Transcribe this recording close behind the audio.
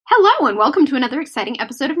Hello and welcome to another exciting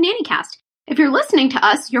episode of NannyCast. If you're listening to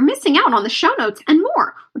us, you're missing out on the show notes and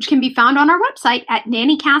more, which can be found on our website at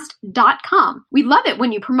nannycast.com. We love it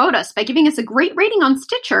when you promote us by giving us a great rating on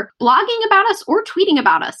Stitcher, blogging about us, or tweeting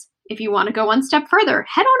about us. If you want to go one step further,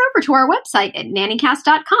 head on over to our website at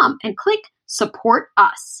nannycast.com and click Support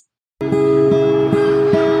Us.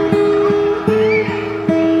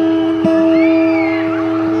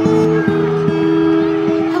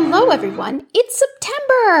 Hello everyone, it's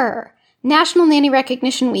September! National Nanny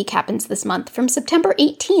Recognition Week happens this month from September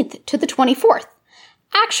 18th to the 24th.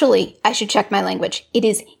 Actually, I should check my language. It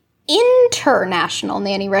is International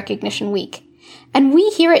Nanny Recognition Week. And we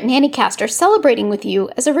here at NannyCast are celebrating with you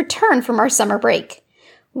as a return from our summer break.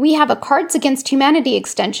 We have a Cards Against Humanity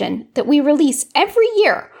extension that we release every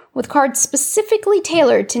year with cards specifically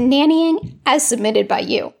tailored to nannying as submitted by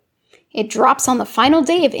you. It drops on the final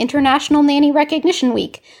day of International Nanny Recognition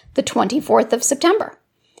Week, the 24th of September,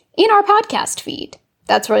 in our podcast feed.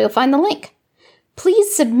 That's where you'll find the link.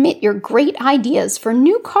 Please submit your great ideas for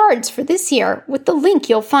new cards for this year with the link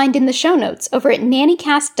you'll find in the show notes over at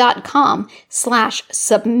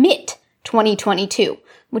nannycast.com/submit2022,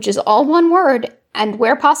 which is all one word and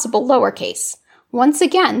where possible lowercase. Once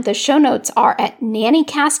again, the show notes are at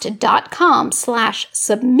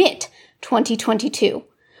nannycast.com/submit2022.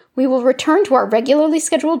 We will return to our regularly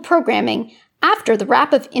scheduled programming after the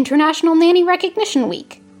wrap of International Nanny Recognition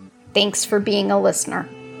Week. Thanks for being a listener.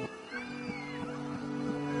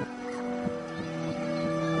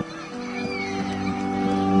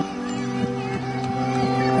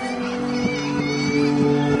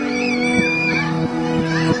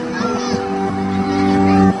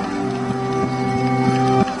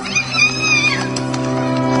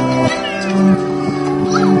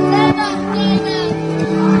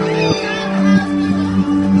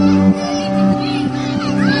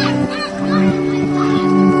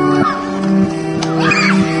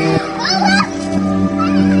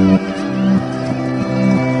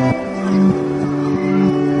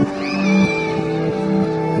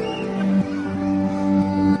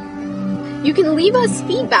 You can leave us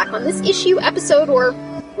feedback on this issue, episode, or,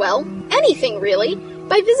 well, anything really,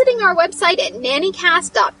 by visiting our website at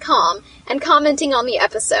nannycast.com and commenting on the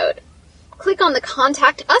episode. Click on the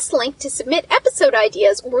Contact Us link to submit episode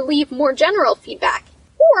ideas or leave more general feedback.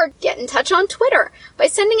 Or get in touch on Twitter by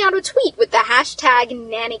sending out a tweet with the hashtag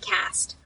NannyCast.